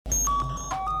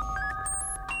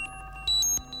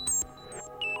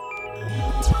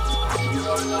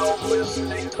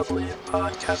listening to Bleep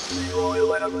Podcast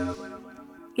Royal.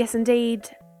 Yes, indeed.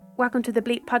 Welcome to the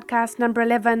Bleep Podcast number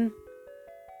 11.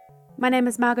 My name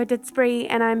is Margot Didsbury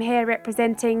and I'm here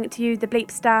representing to you the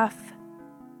Bleep staff.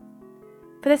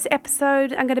 For this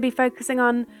episode, I'm going to be focusing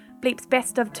on Bleep's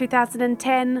Best of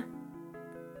 2010,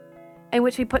 in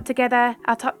which we put together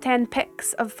our top 10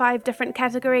 picks of 5 different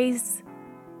categories.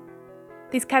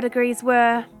 These categories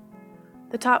were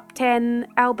the top 10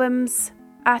 albums,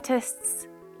 artists,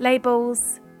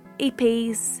 labels,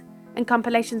 EPs, and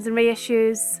compilations and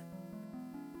reissues.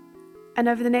 And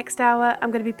over the next hour,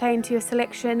 I'm going to be playing to you a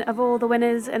selection of all the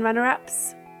winners and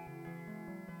runner-ups,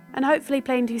 and hopefully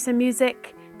playing to you some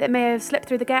music that may have slipped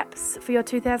through the gaps for your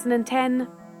 2010, and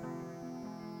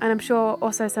I'm sure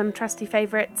also some trusty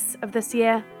favourites of this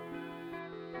year.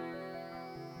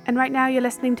 And right now you're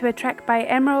listening to a track by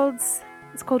Emeralds.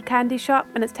 It's called Candy Shop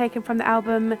and it's taken from the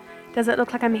album Does It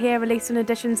Look Like I'm Here, released on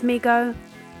Editions Mego.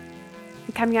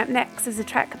 And coming up next is a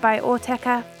track by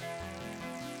Auteka.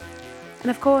 And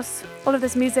of course, all of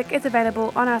this music is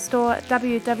available on our store at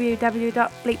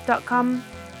www.bleep.com.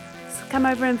 So come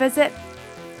over and visit.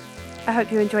 I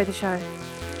hope you enjoy the show.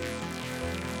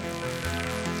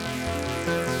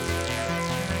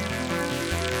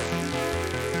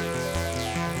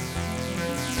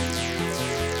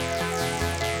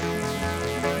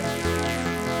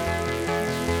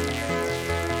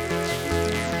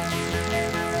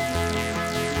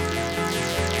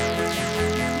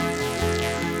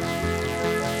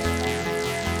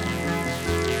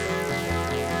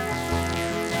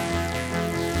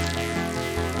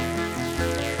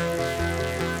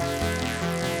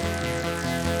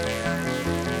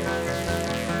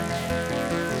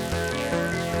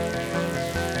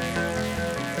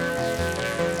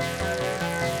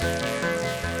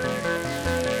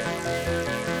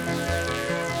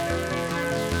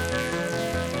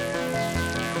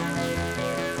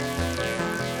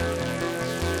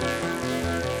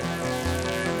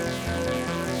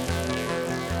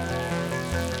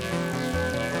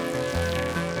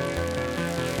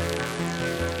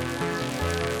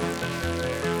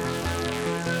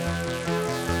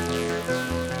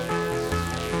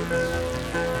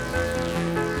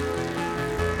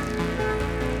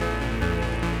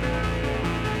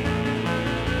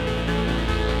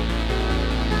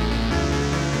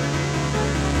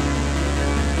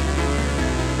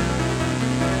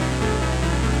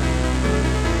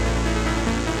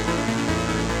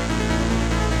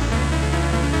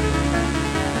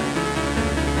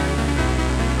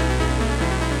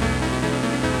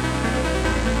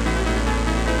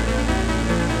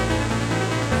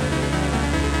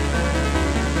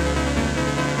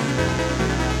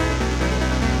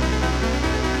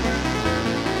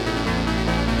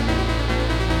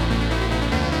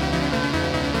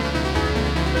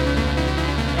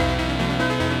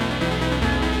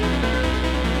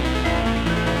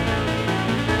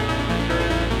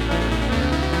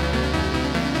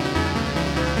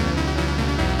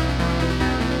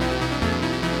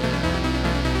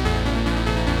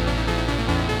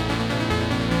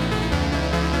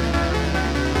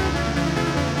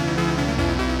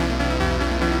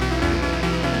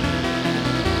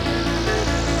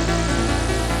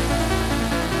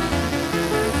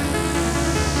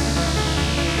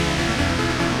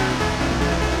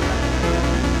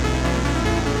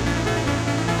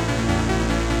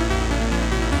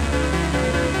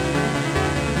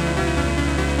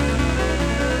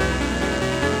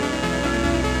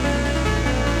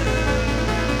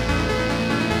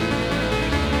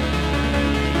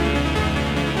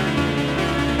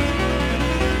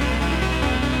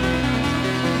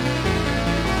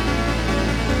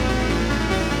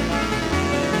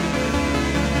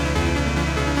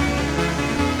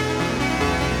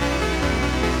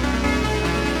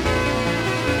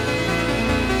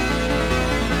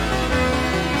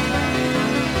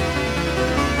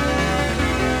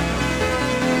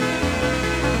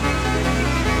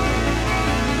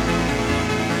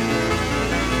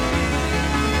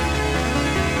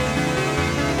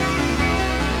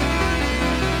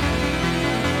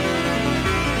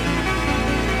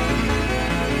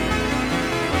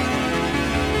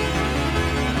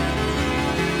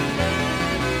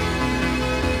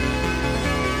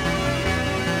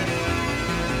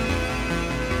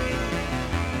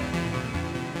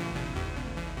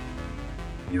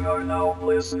 You are now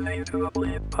listening to a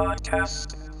Bleep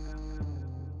Podcast.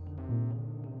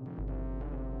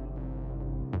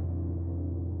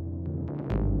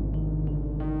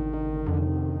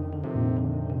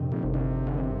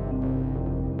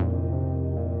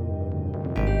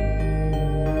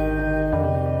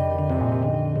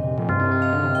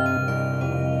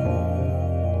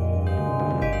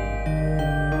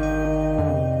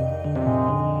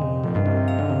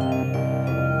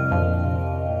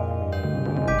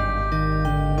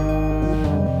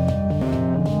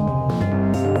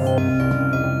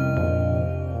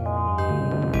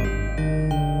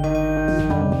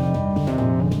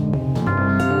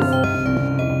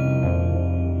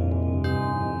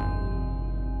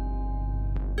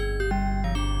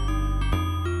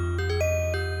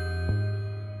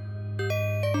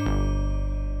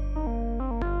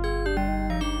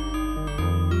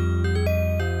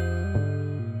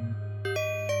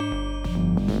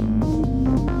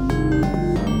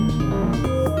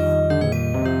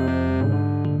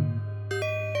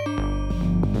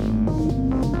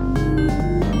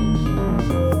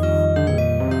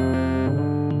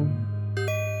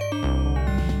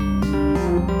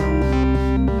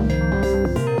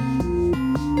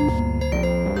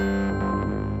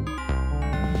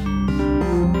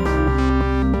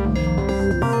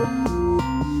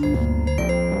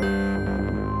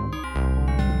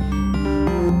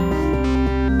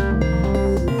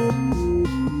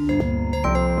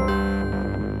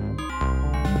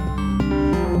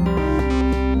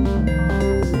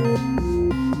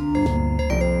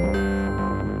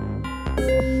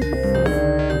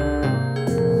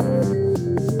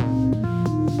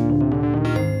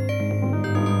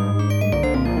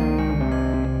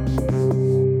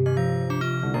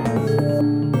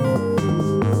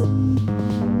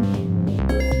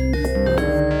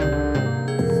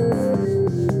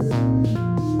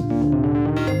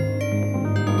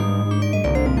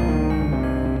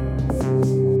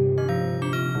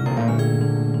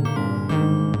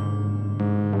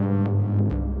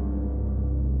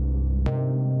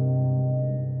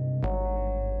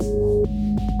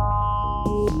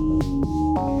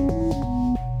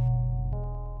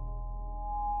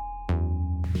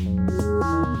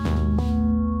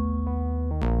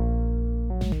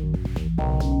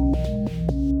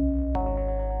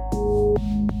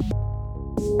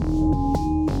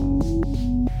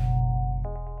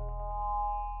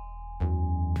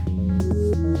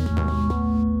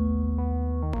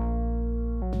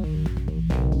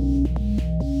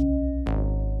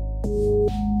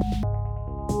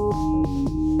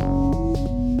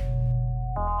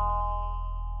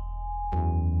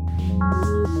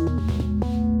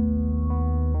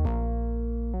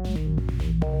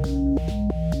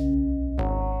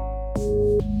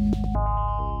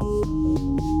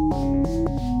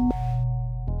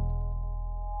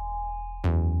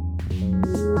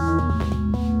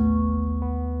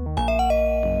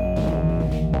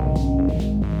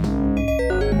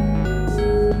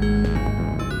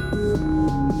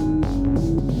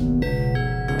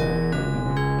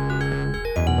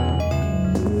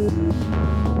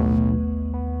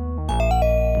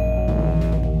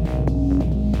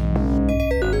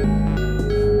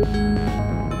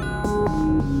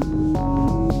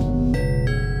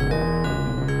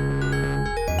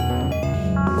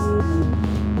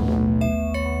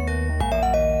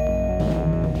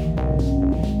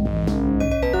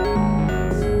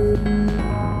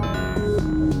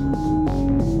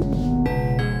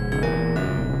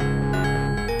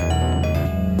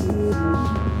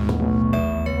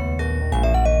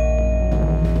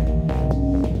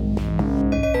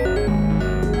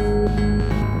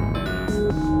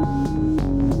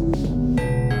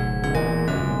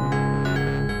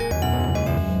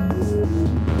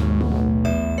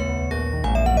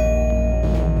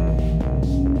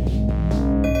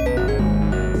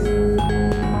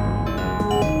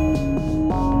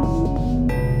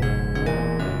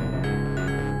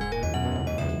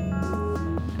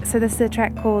 So this is a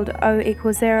track called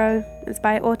O=0. It's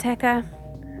by Autechre.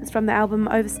 It's from the album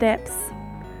Oversteps.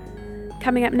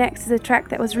 Coming up next is a track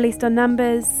that was released on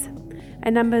Numbers,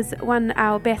 and Numbers won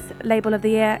our Best Label of the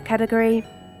Year category.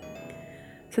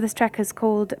 So this track is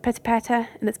called Pitter Patter,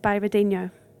 and it's by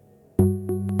Rodinho.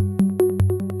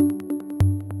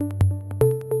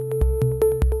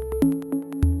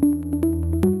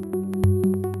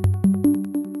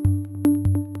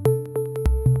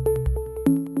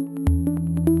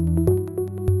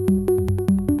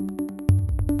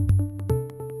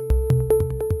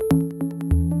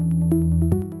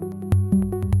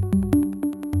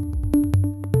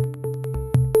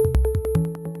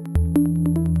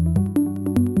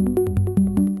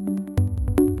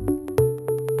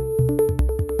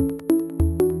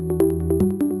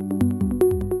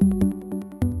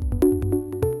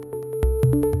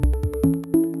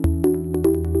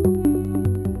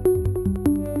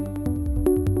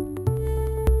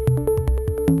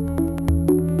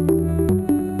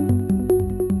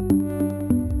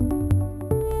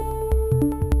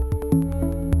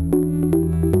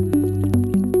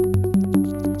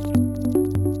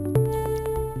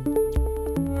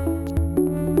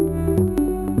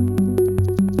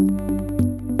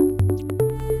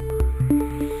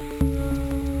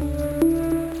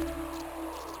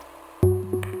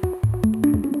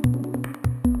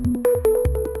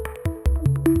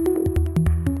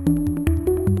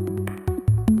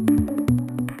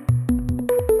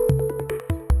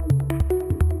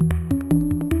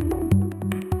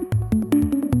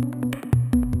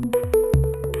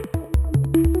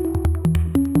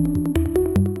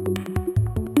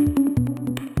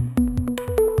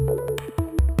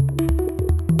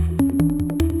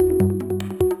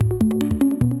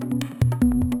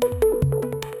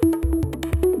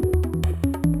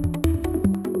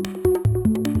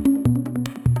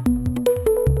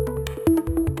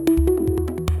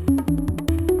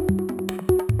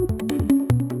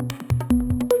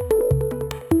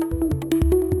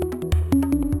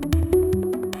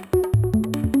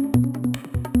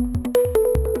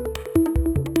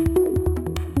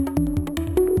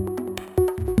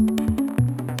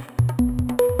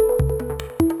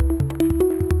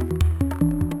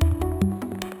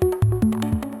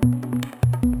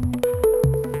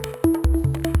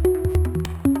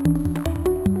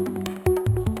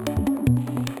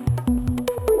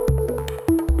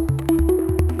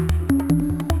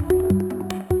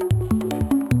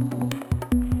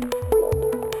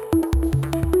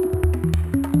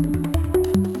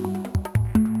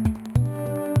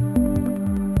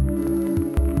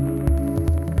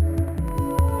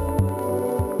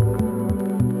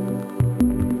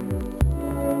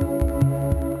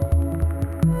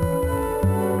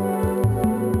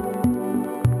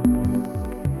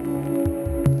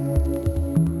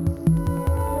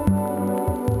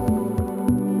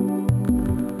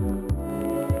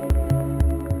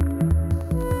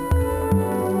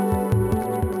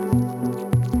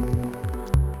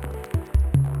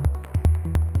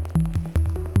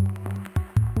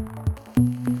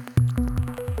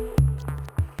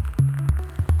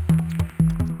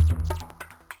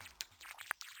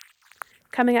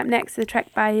 Coming up next is a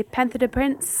track by Panther the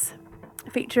Prince,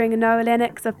 featuring Noah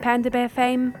Lennox of Panda Bear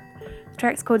fame. The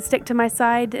track's called Stick to My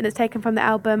Side, and it's taken from the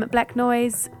album Black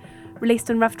Noise,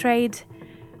 released on Rough Trade,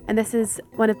 and this is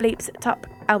one of Bleep's top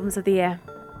albums of the year.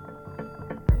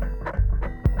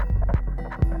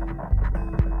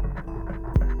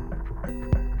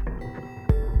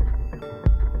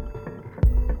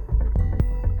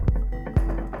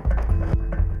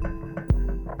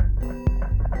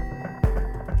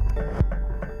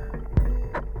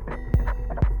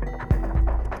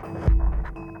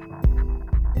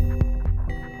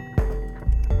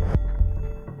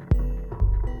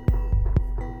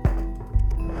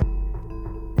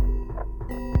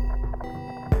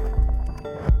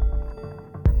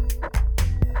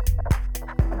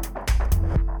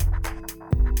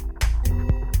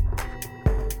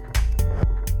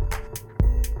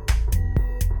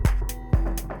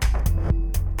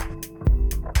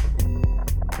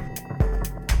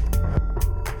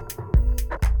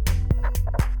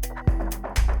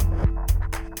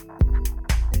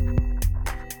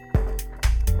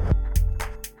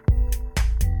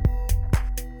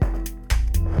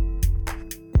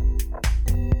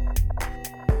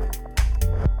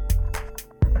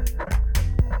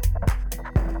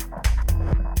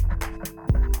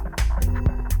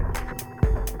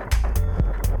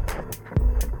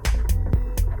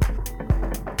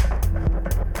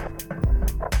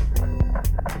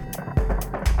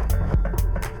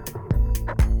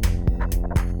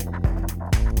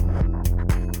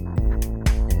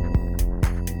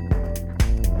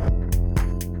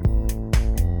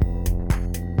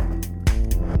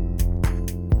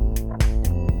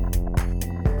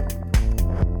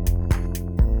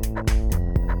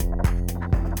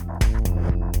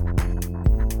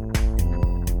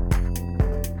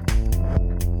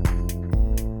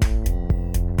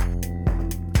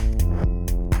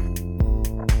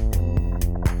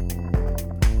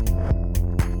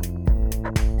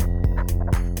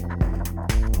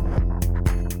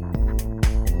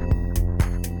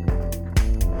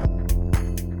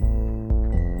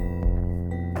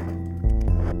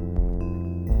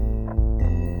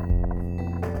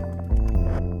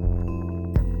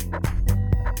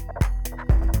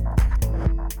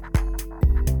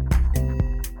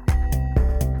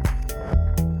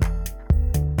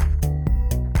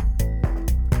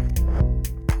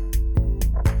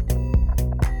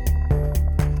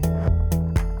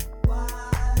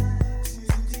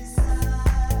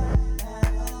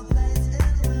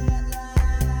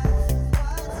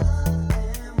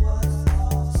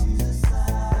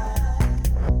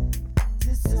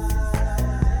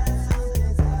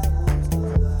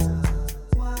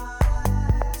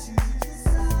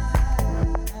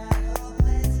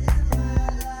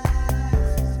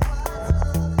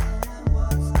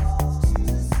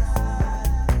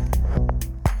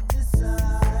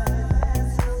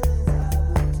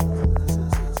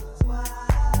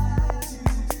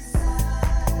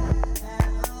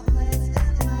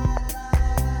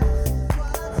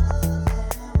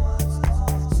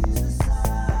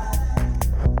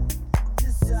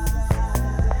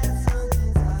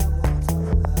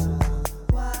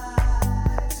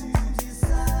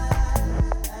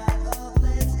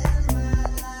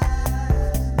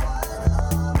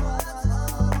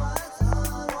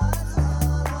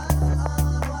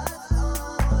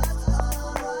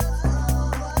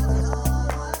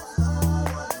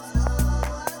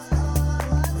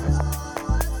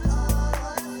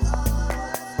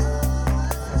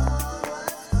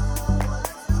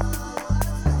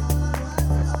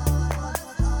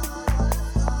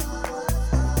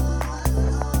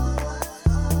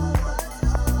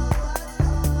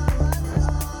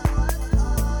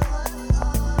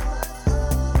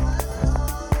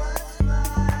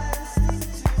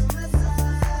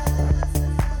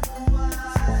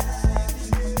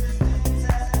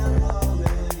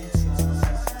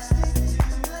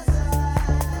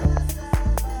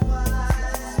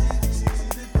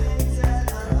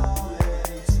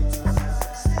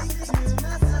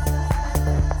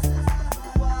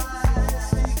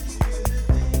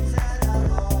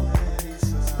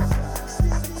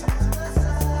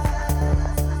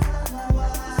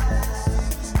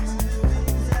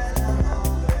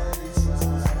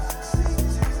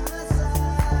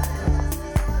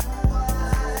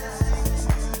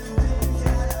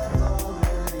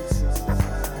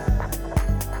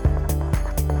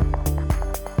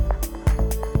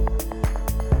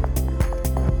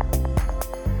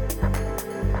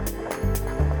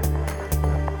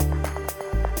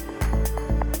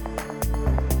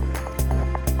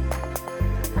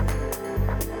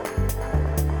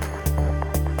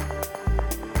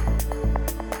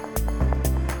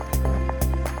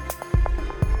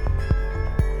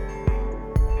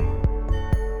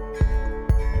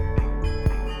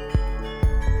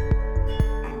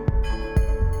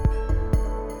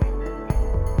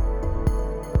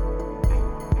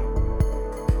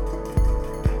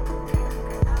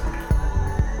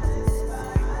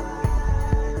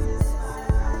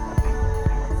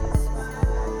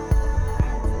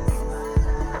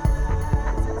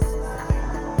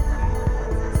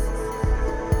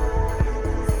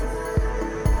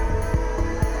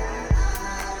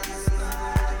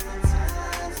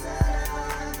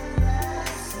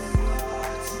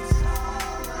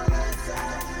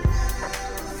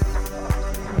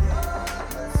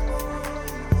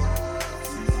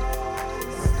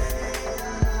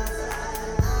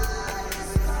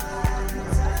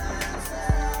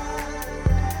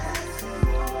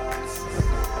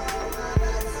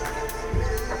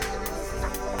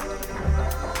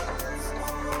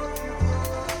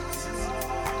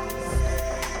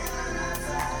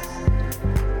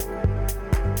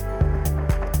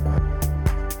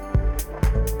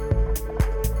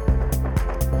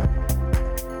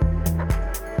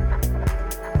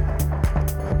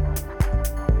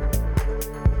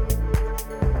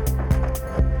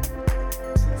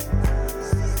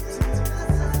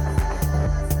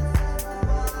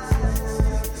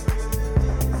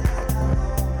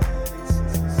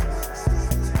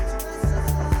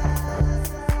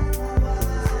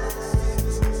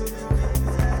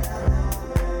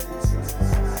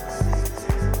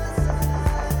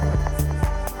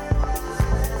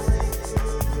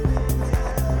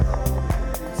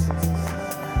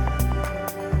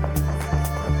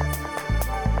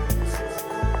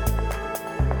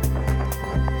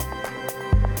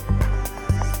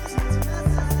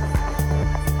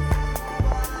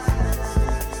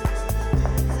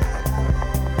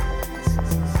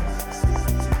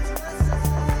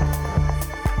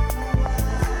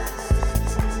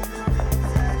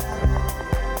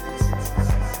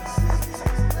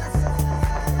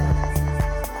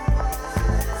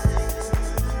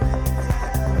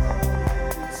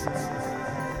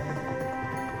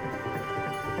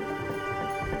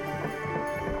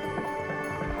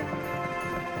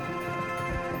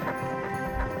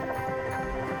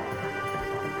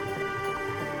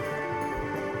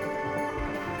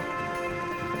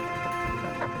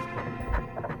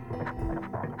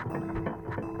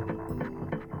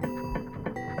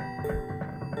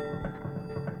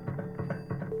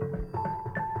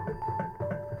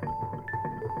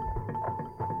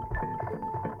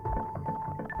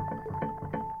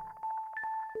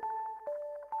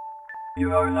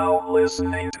 You are now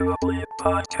listening to a Bleep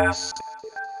podcast.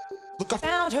 Look, I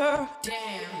found her.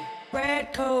 Damn.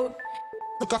 Red coat.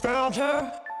 Look, I found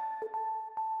her.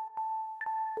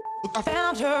 Look, I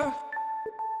found her.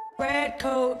 Red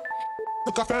coat.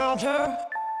 Look, I found her.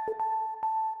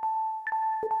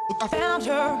 Look, I found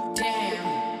her.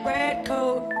 Damn. Red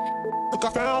coat. Look, I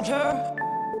found her.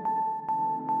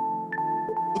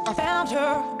 Look, I found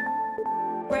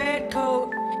her. Red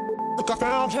coat. Look, I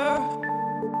found her.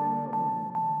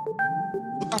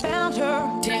 Look, I found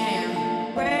her.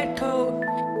 Damn. Red coat.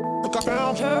 Look, I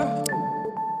found her.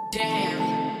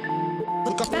 Damn.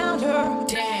 Look, I found her.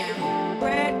 Damn.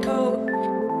 Red coat.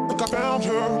 Look, I found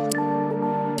her.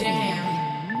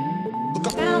 Damn. Look, I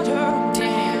found her.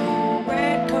 Damn.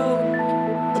 Red coat.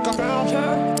 Look, I found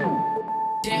her.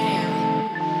 Damn.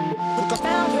 Look, I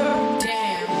found her.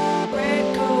 Damn.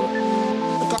 Red coat.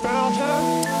 Look, I found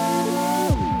her.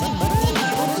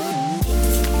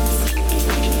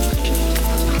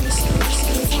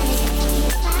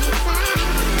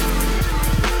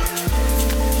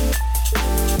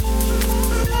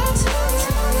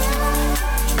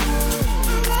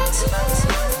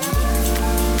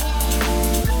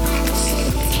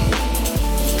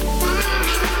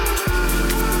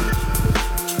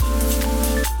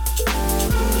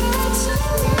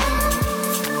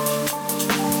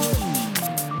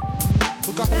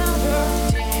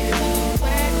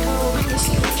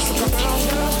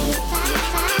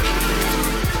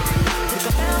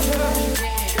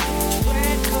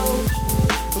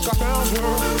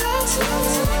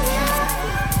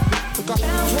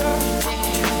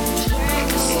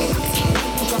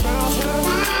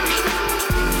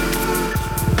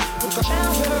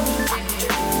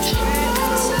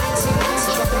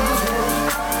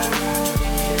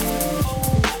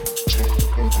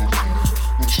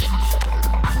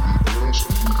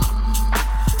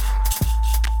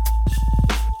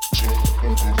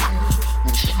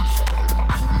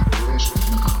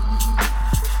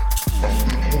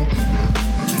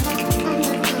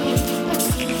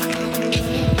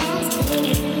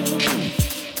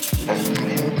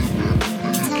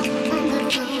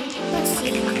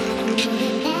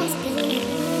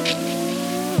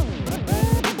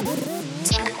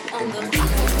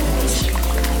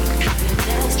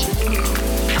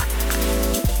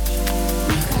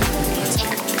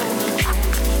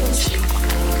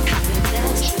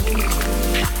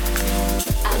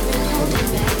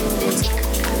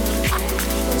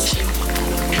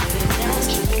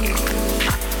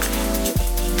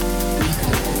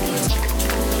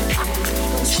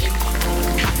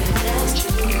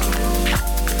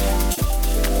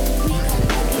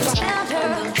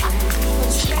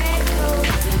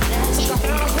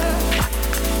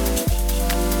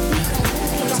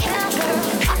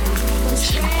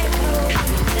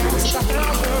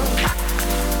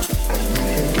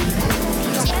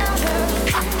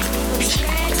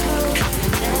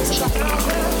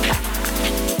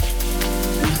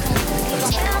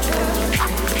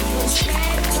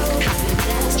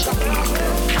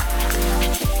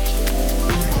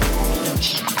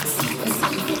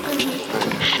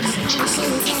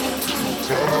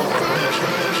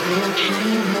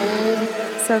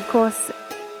 So of course,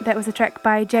 that was a track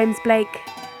by James Blake,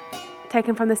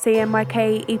 taken from the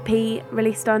CMYK EP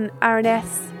released on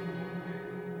RNS.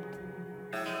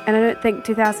 And I don't think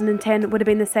 2010 would have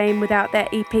been the same without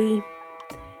that EP,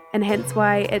 and hence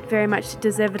why it very much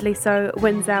deservedly so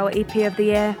wins our EP of the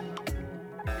year.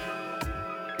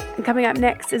 And coming up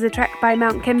next is a track by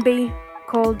Mount Kimby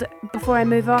called Before I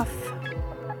Move Off,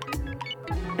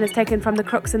 and it's taken from the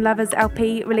Crooks and Lovers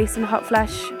LP released on Hot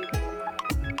Flush.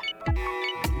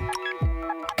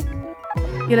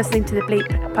 You're listening to the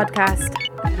Bleep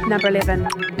podcast, number 11.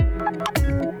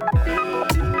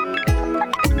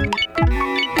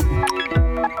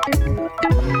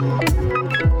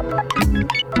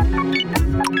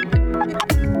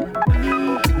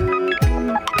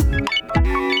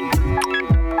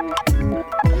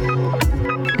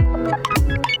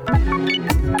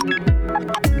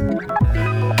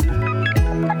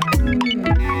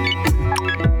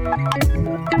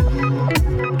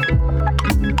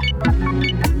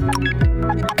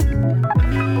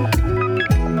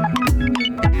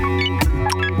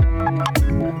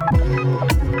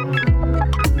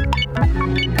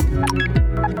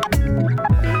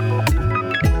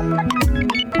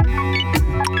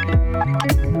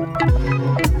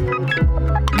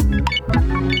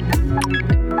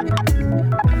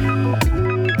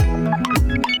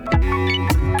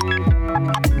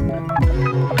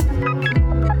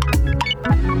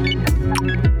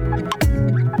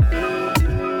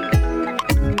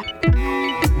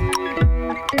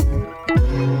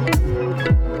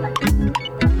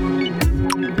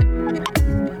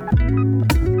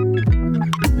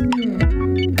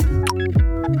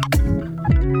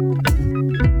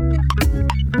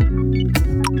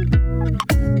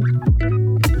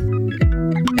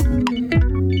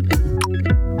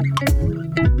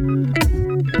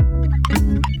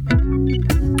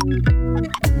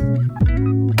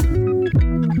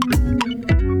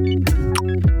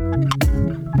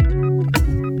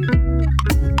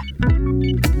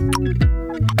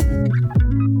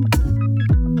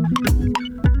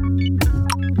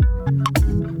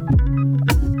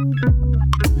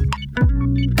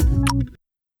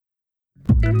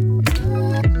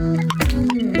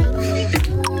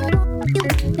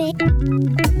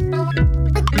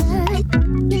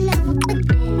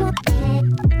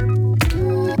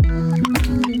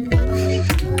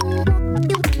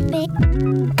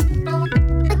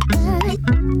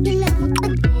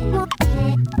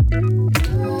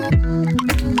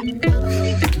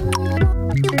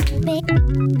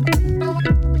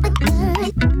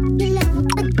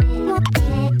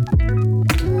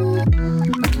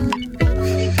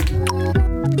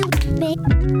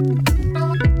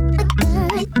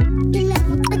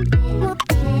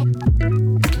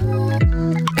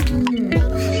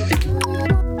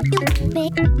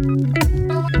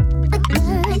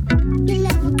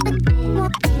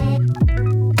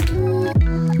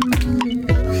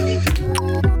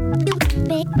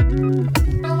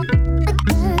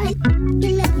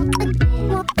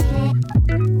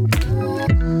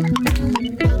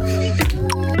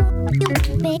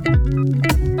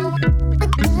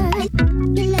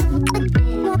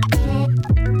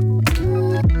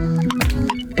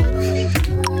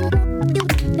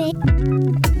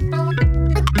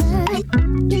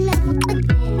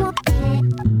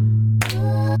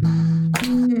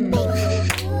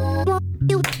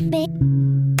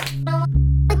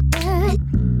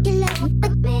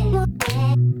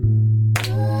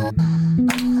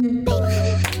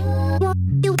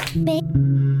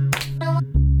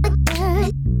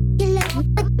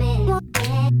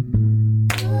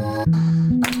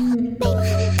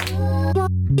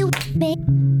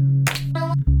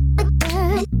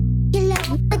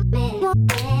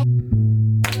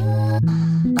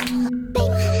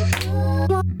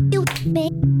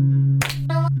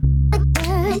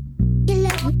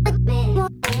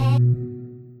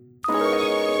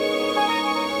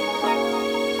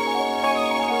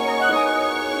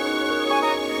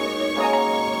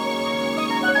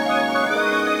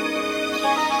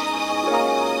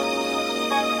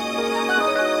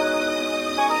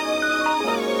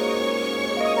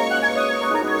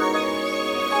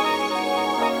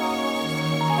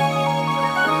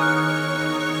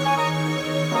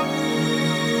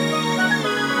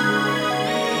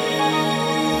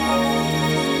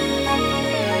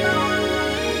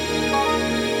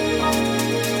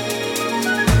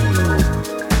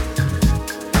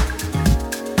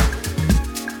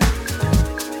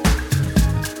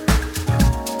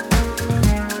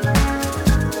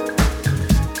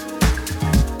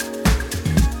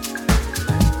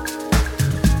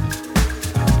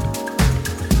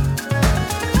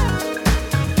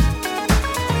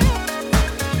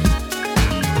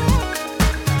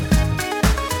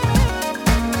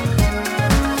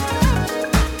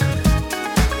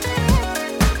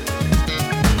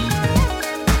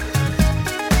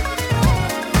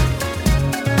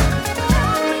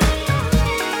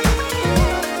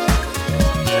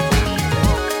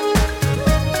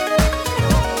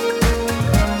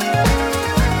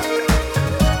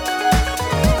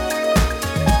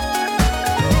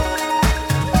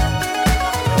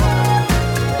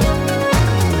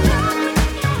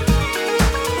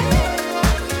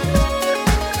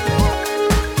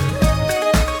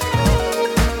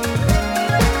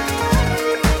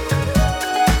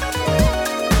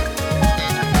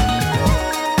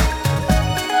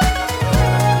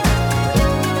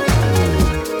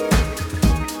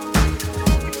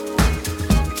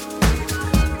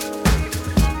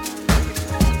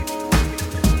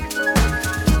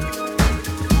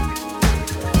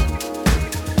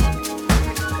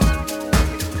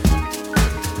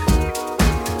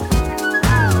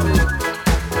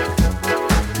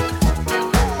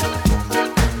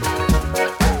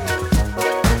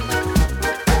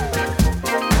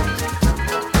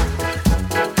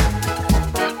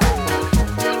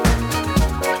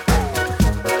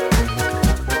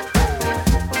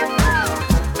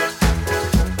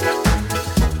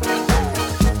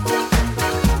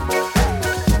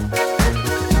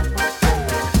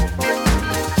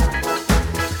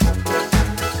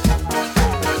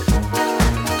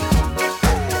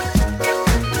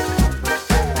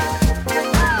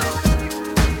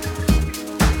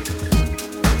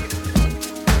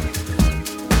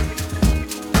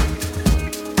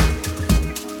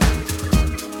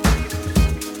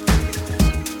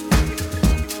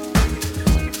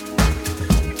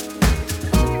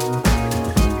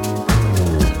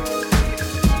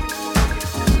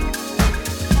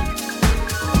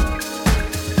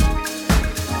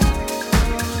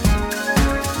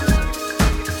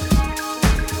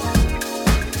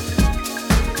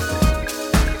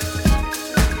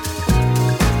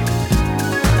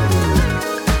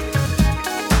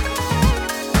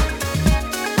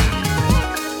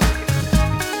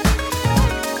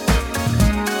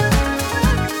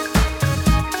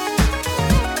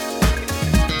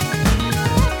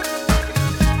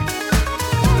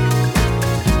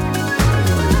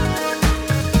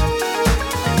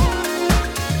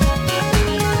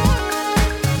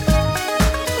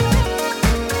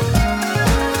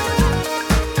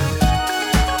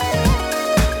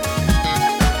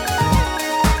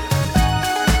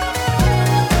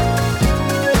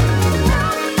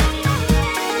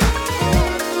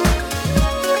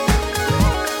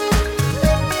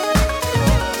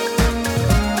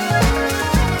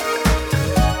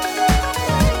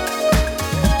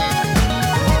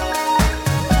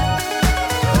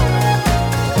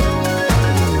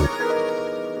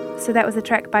 So that was a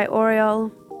track by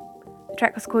Oriole. The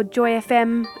track was called Joy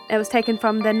FM. It was taken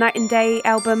from the Night and Day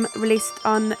album released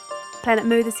on Planet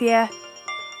Mu this year.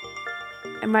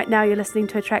 And right now you're listening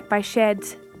to a track by Shed.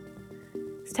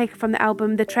 It's taken from the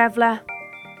album The Traveller,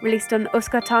 released on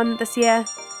Uskaton this year.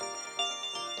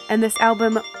 And this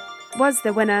album was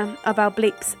the winner of our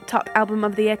Bleep's Top Album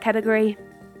of the Year category.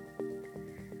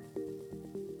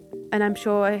 And I'm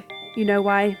sure you know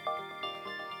why.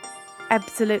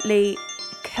 Absolutely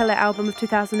killer album of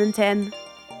 2010.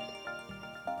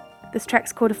 This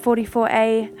track's called a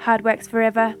 44A, Hard Works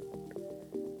Forever.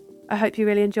 I hope you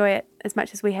really enjoy it as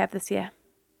much as we have this year.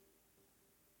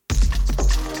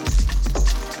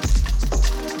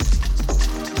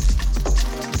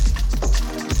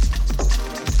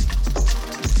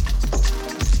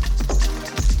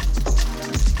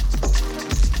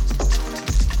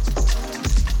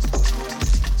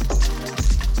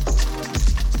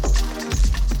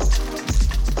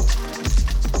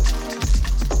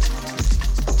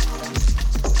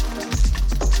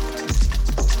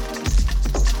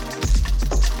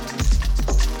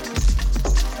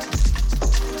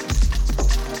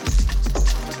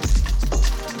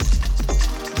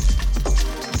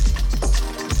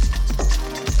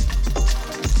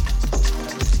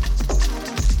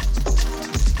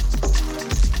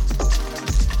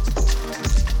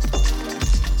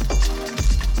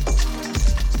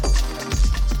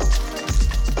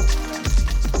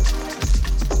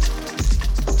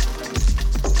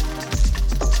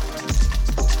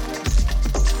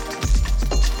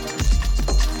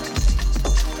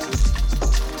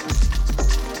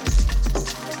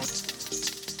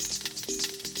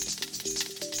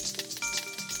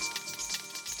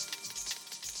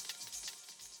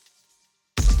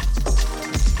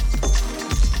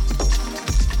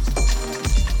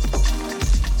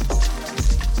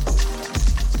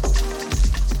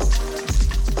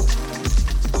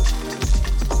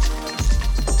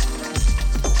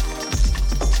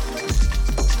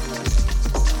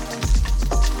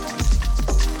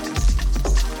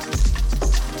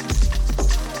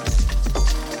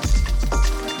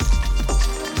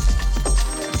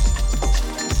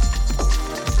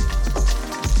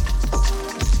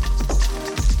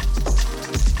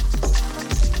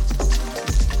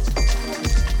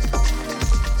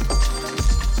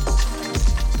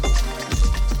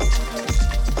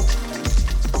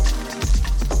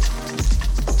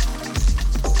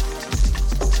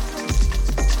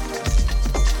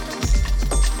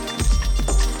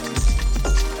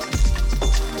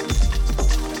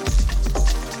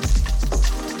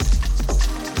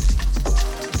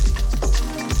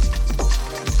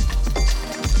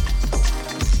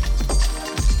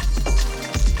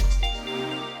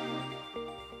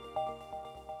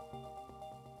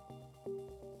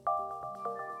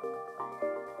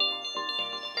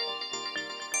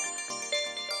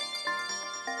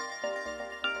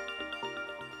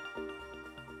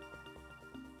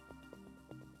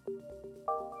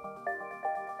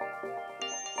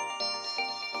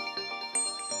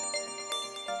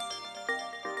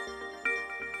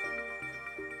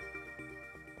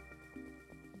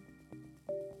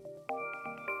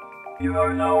 You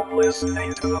are now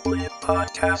listening to the Bleed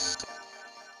Podcast.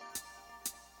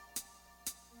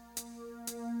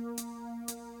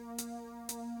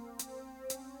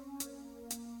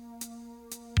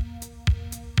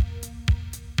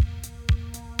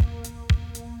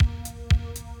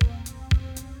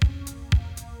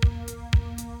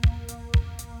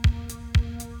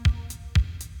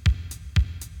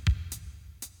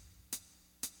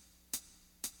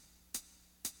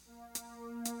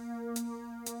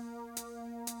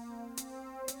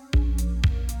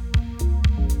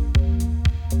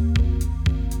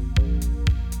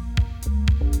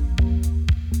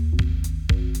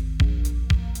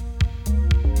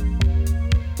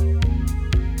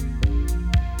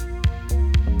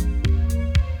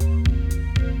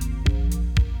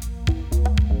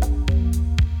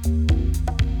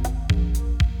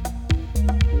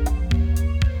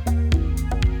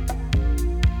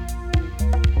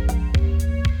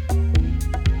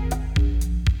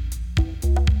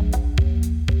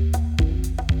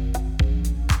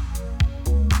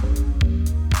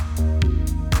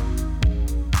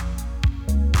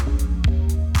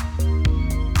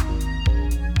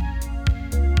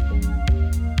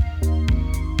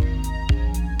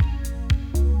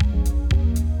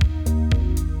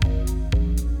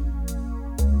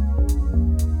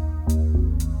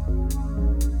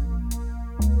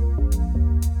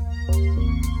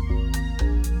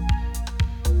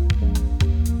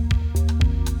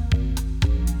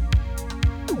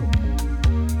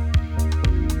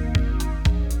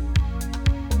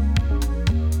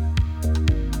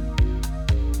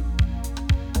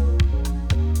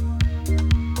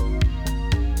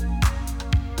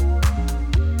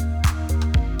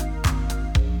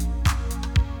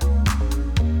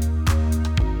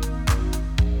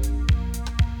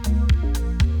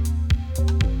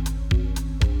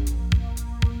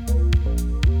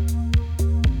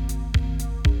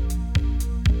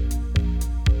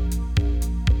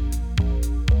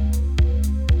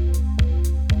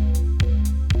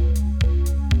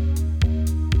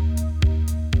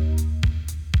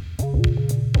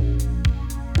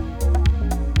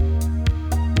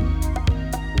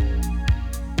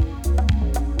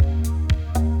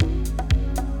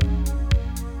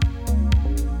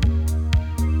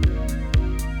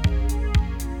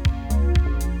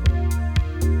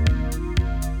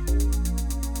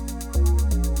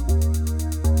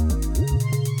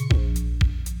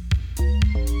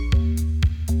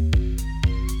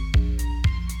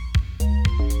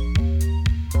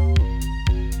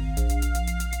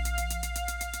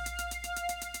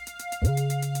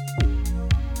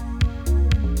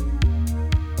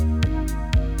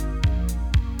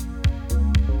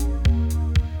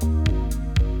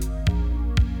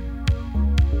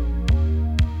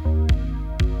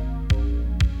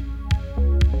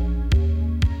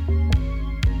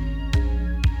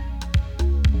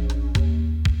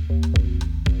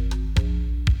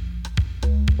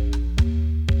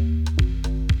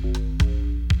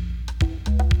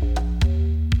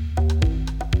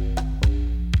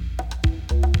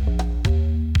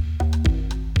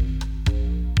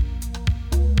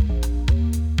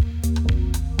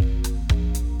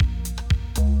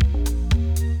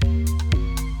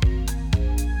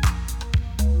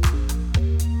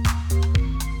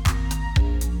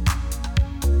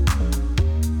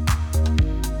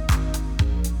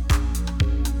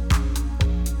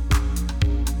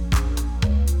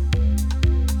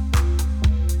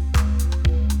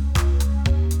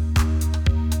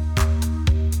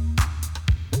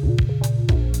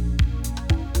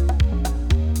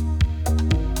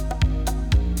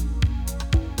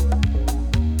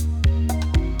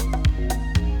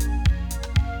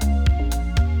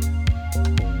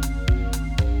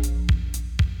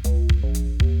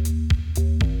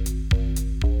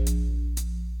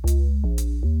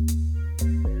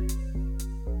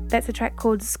 That's a track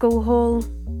called School Hall,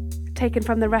 taken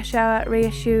from the Rush Hour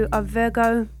reissue of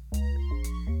Virgo,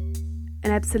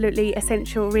 an absolutely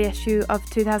essential reissue of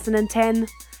 2010,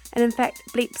 and in fact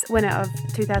Bleep's winner of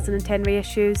 2010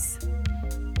 reissues.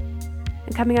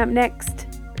 And coming up next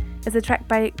is a track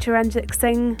by Chiranjit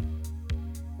Singh,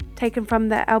 taken from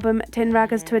the album 10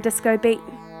 Ragas to a Disco Beat,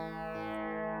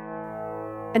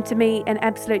 and to me an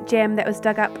absolute gem that was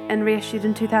dug up and reissued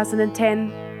in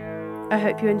 2010. I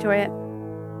hope you enjoy it.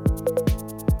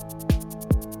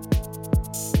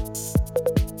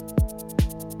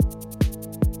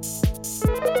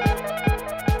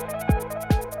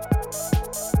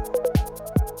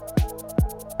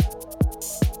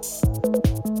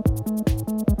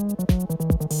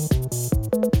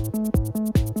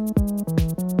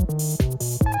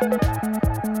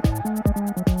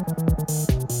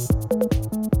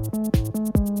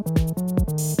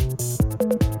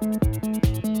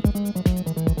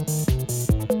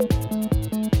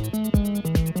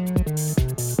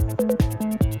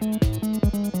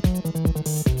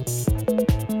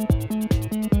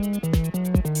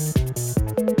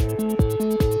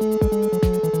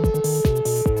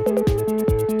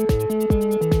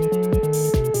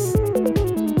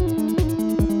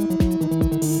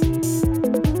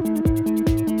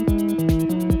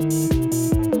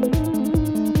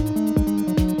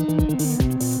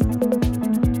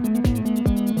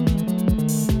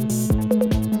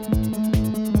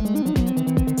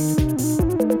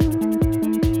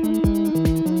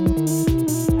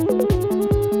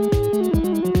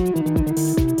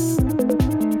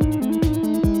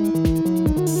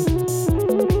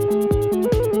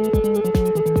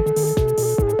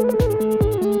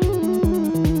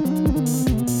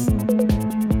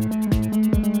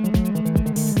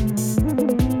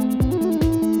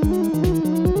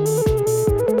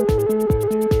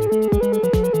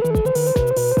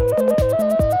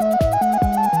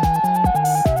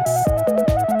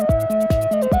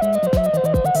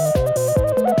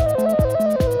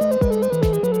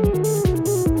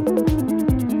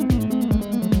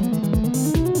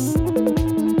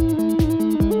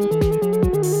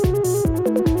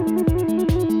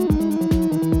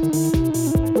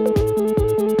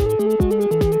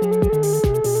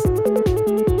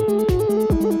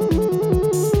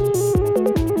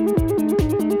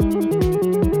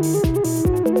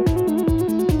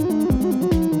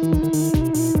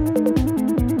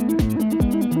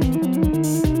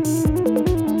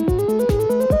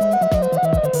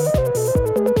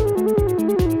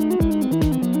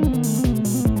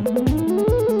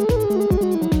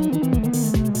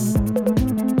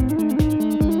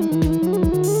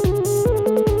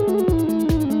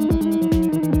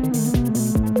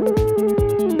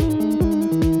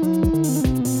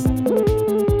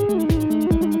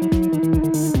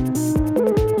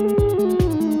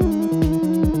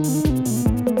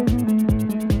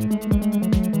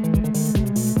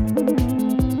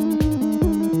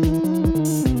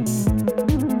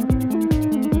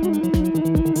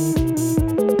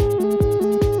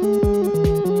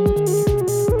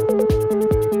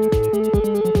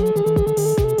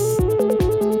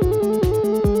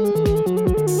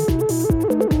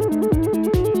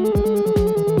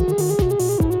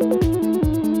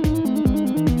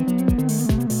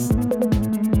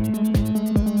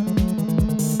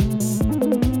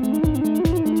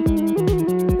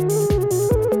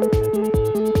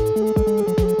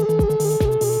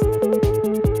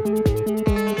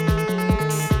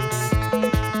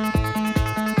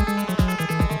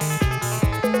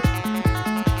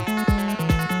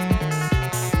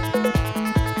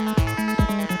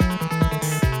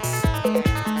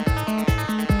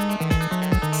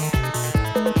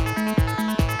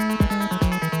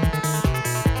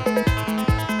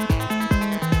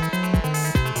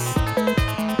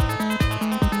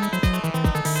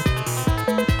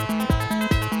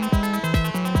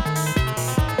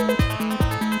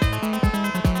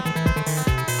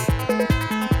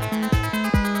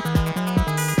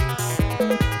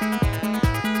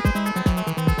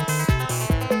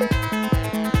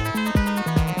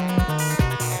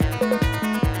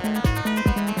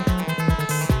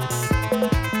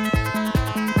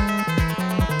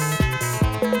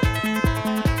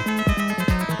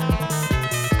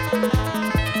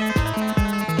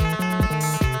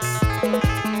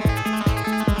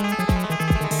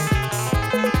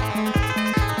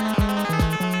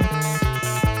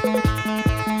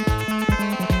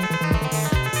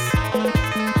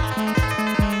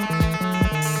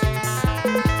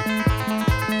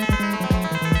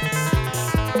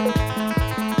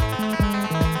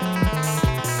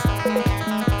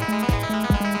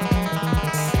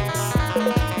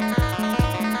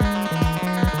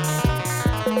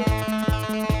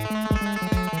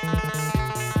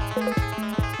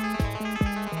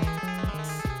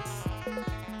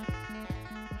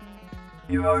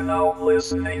 You are now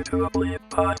listening to a Bleep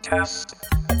podcast.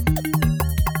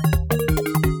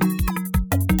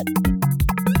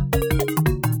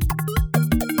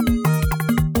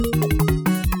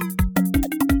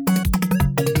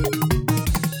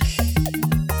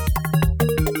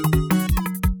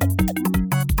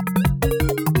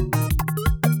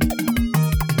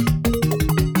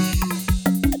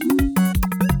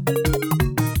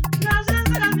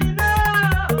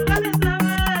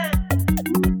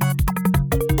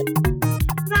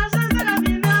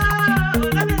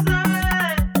 La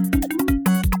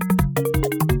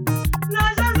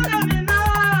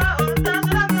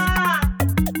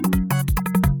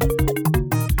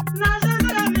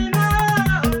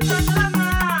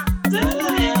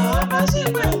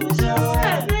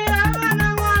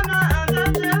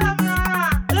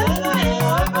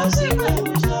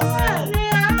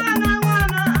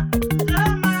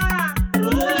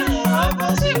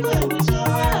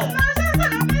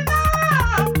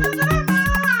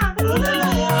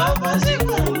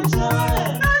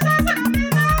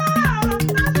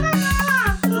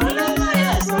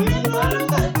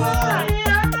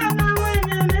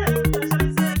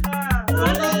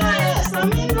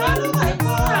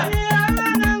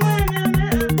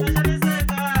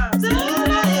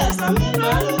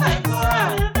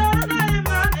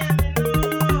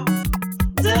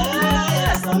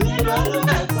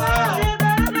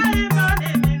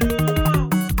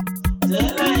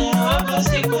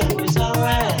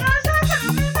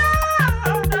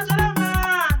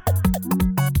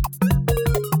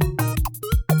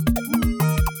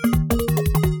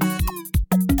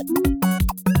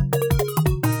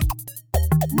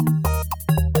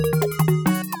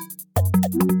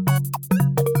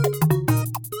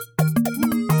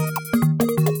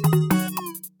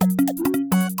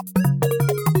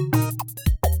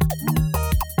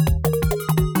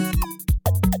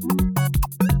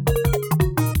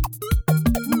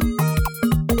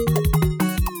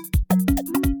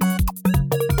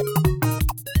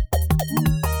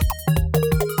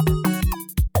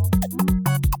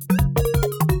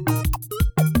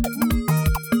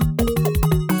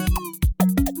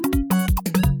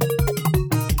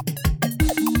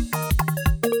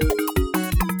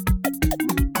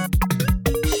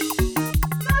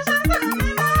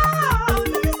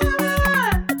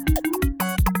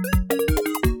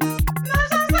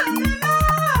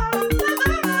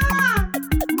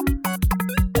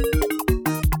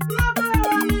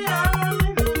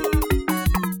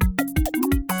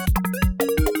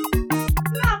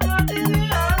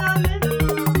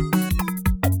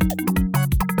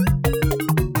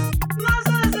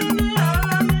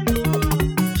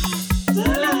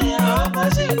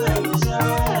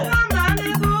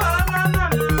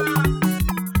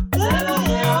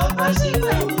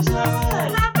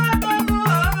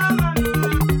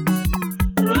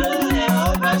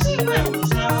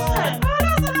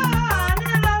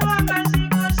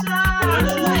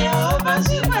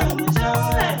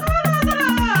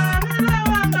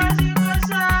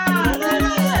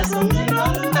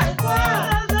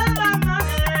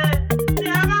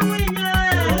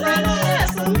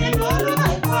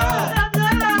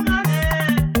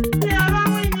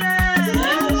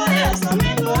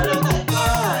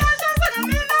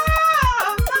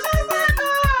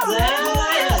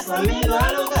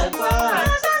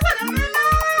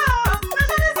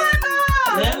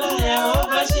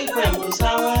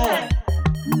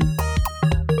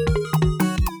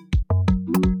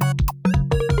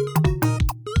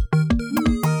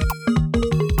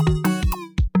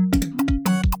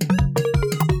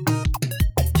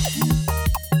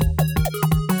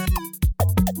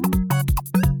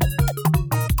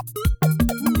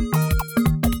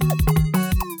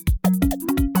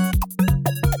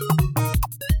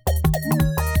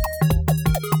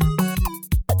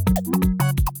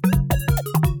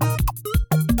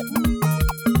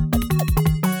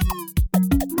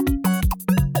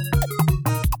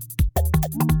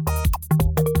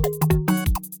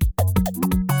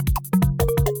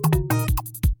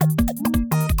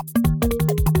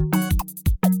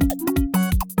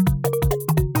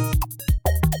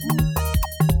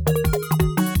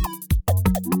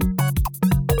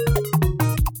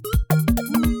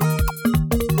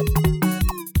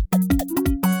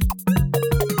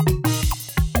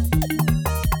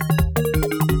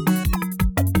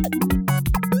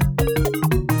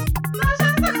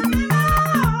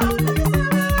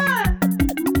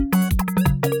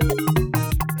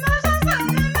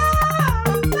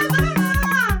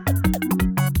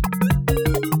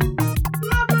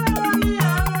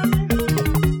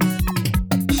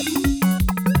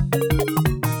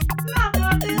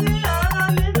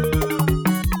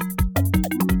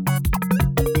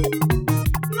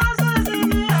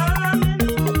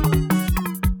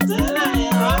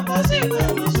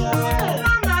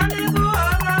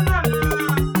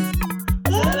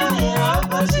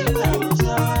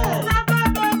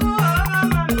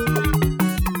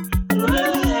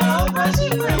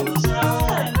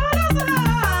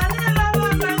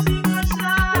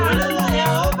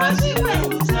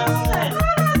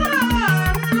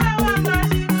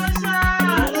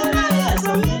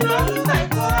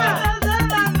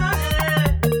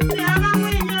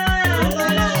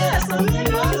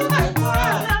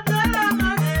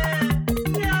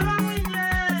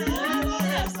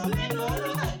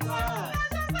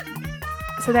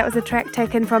So that was a track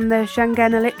taken from the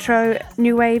Shangaan Electro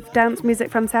New Wave Dance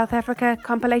Music from South Africa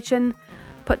compilation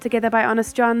put together by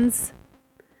Honest Johns.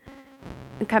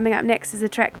 And coming up next is a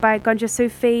track by Gonja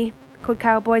Sufi called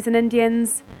Cowboys and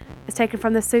Indians. It's taken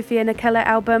from the Sufi and Akilla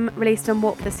album released on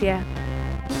Warp this year.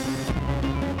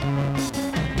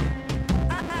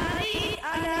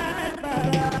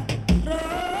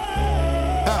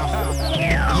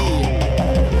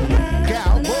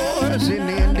 Cowboys and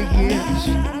Indians,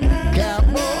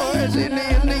 cowboys and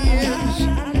Indians,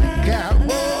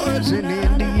 cowboys and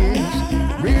Indians,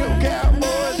 real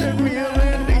cowboys and real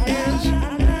Indians.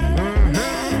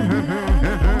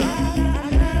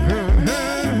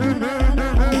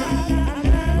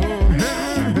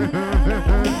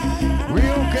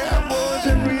 Real cowboys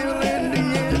and real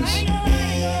Indians.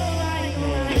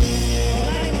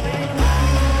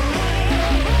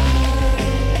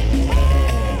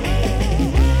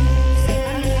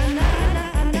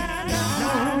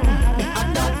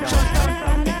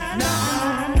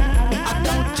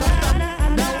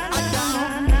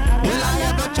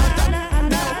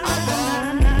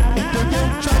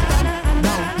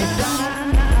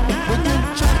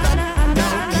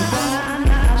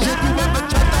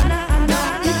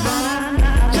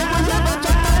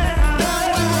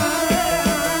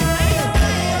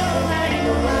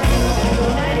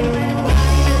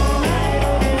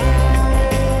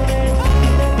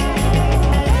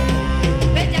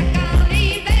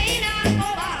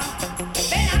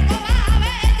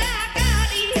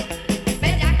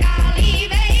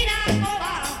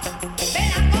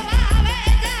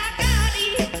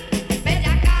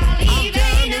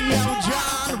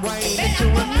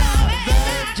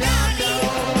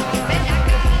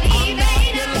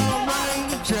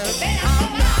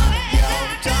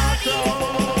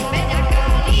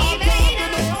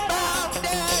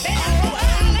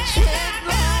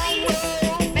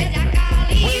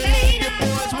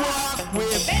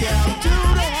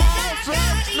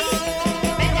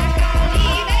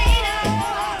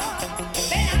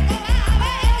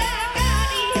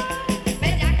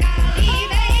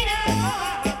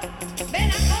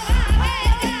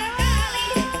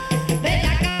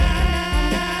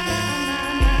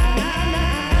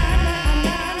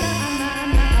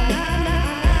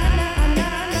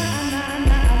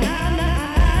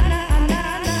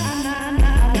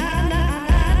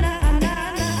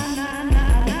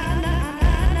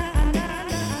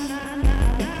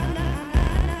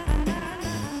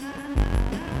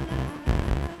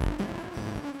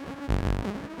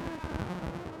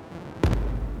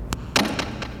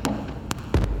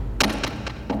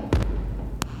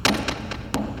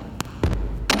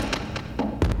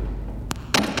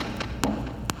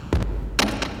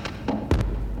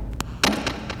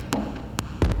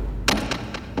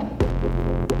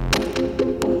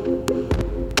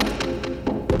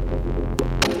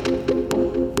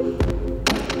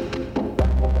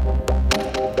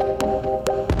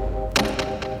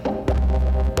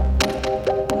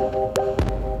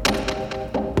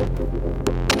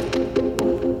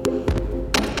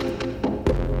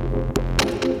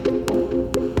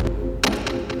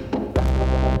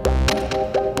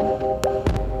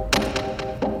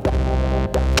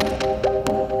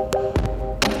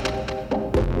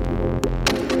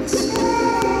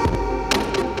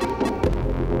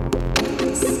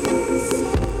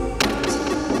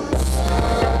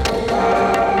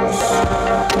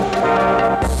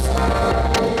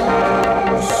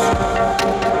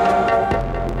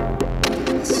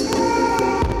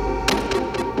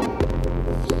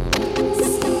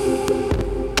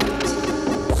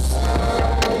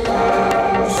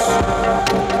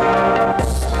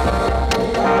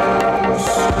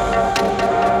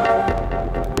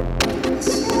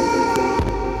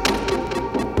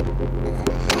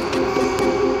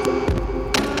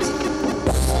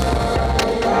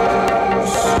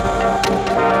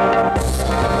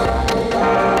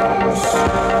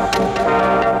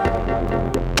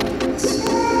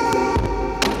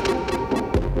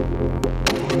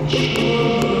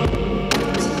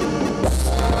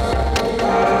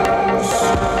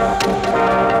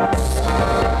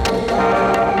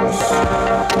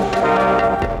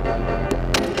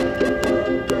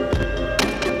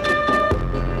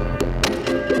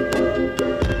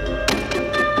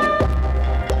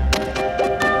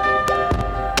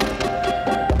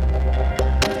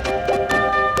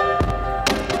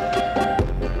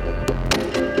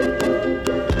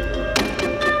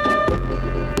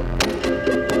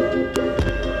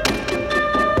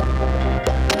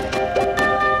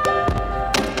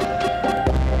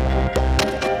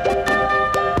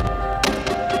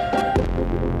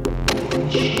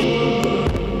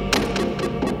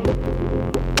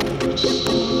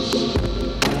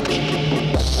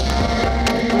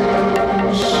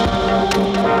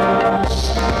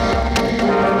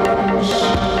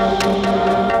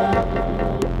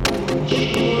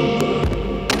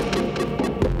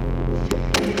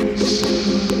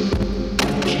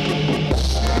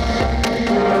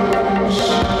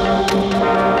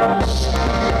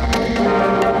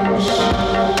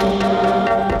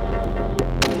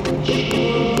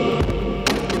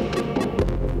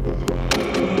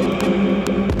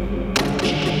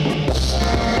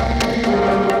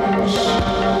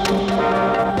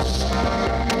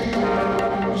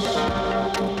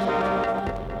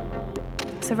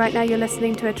 So right now you're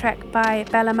listening to a track by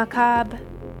Bella Macabre.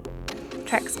 The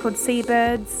track's called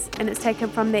Seabirds, and it's taken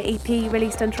from their EP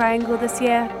released on Triangle this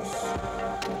year.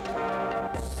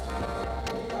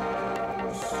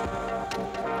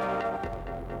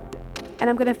 And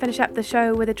I'm going to finish up the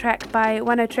show with a track by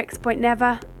Oneohtrix Point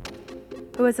Never,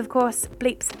 who is of course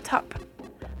Bleep's top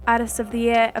artist of the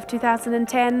year of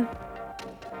 2010.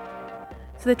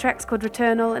 So the track's called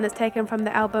Returnal, and it's taken from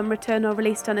the album Returnal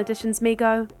released on Editions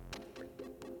Mego.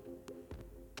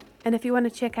 And if you want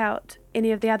to check out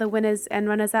any of the other winners and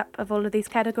runners-up of all of these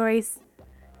categories,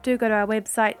 do go to our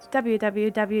website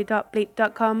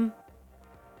www.bleep.com.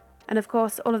 And of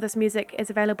course, all of this music is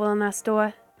available on our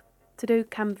store, so do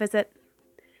come visit.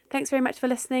 Thanks very much for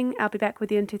listening. I'll be back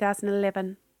with you in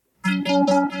 2011.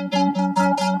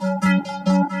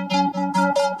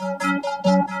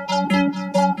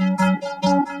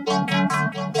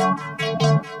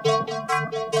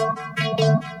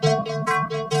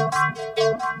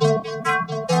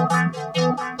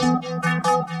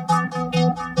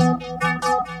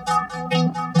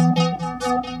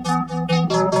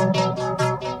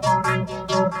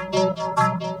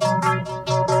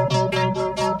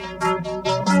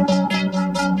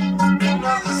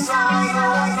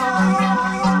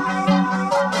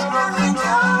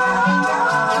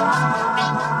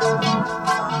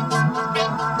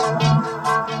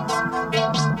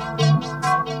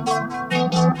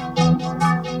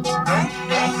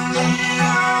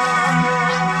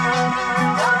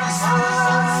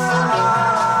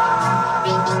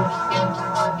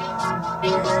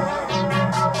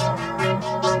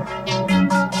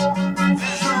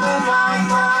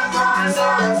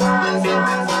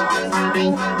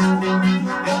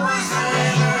 It was